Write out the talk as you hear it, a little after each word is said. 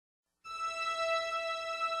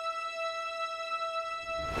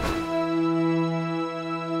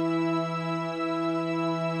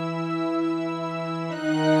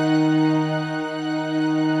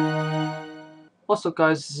What's up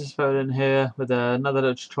guys, this is Foden here with another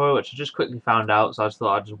little tutorial which I just quickly found out, so I just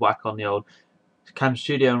thought I'd just whack on the old Cam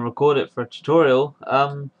Studio and record it for a tutorial.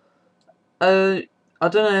 I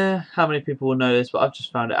don't know how many people will know this, but I've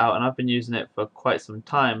just found it out and I've been using it for quite some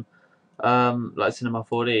time, like Cinema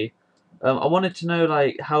 4D. I wanted to know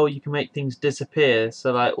like how you can make things disappear,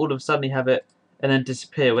 so like all of a sudden you have it and then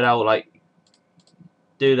disappear without like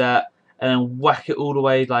do that and then whack it all the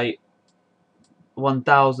way like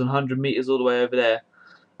 1,100 meters all the way over there.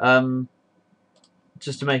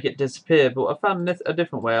 Just to make it disappear, but I found a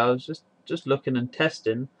different way. I was just looking and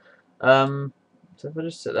testing. So if I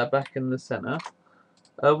just set that back in the center,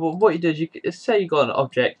 well, what you do is say you got an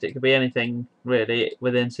object. It could be anything really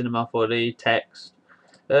within Cinema 4D text.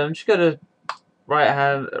 Just go to right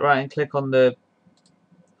and click on the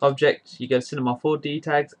object. You go to Cinema 4D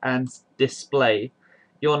tags and display.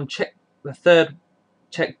 You want to check the third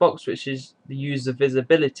checkbox, which is the user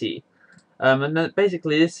visibility. And then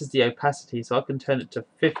basically this is the opacity, so I can turn it to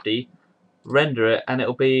 50, render it, and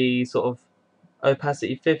it'll be sort of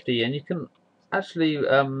opacity 50, and you can actually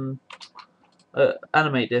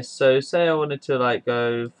animate this. So say I wanted to like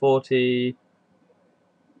go 40,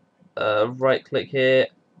 right click here,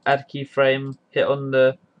 add keyframe, hit on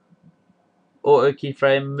the auto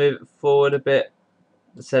keyframe, move it forward a bit,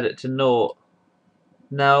 and set it to 0.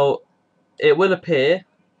 Now it will appear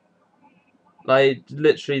like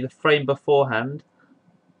literally the frame beforehand,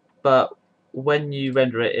 but when you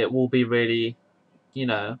render it, it will be really,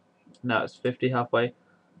 now it's 50 halfway.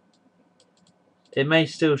 It may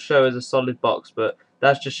still show as a solid box, but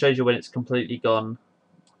that just shows you when it's completely gone.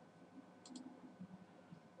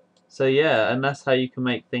 So yeah, and that's how you can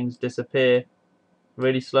make things disappear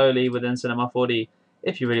really slowly within Cinema 4D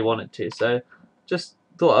if you really wanted to. So just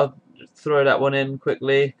thought I'd throw that one in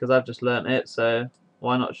quickly because I've just learnt it, so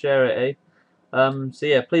why not share it, So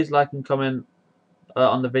yeah, please like and comment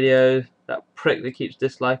on the video. That prick that keeps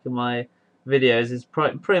disliking my videos is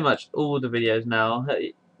pretty much all the videos now.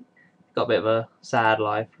 Got a bit of a sad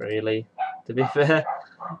life, really, to be fair.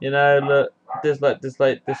 Look, dislike,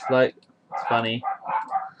 dislike, dislike. It's funny.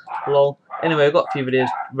 Lol. Anyway, I've got a few videos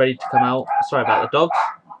ready to come out. Sorry about the dogs.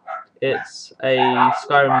 It's a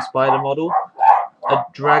Skyrim spider model, a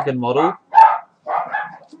dragon model.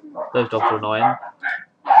 Those dogs are annoying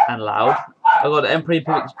and loud. I've got an Emperor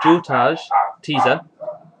Pivot's Jeweltage teaser.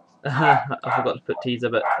 I forgot to put teaser,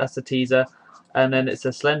 but that's a teaser. And then it's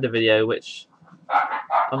a Slender video, which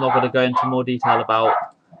I'm not going to go into more detail about.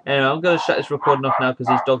 Anyway, I'm going to shut this recording off now because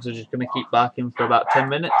these dogs are just going to keep barking for about 10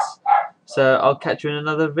 minutes. So I'll catch you in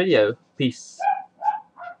another video. Peace.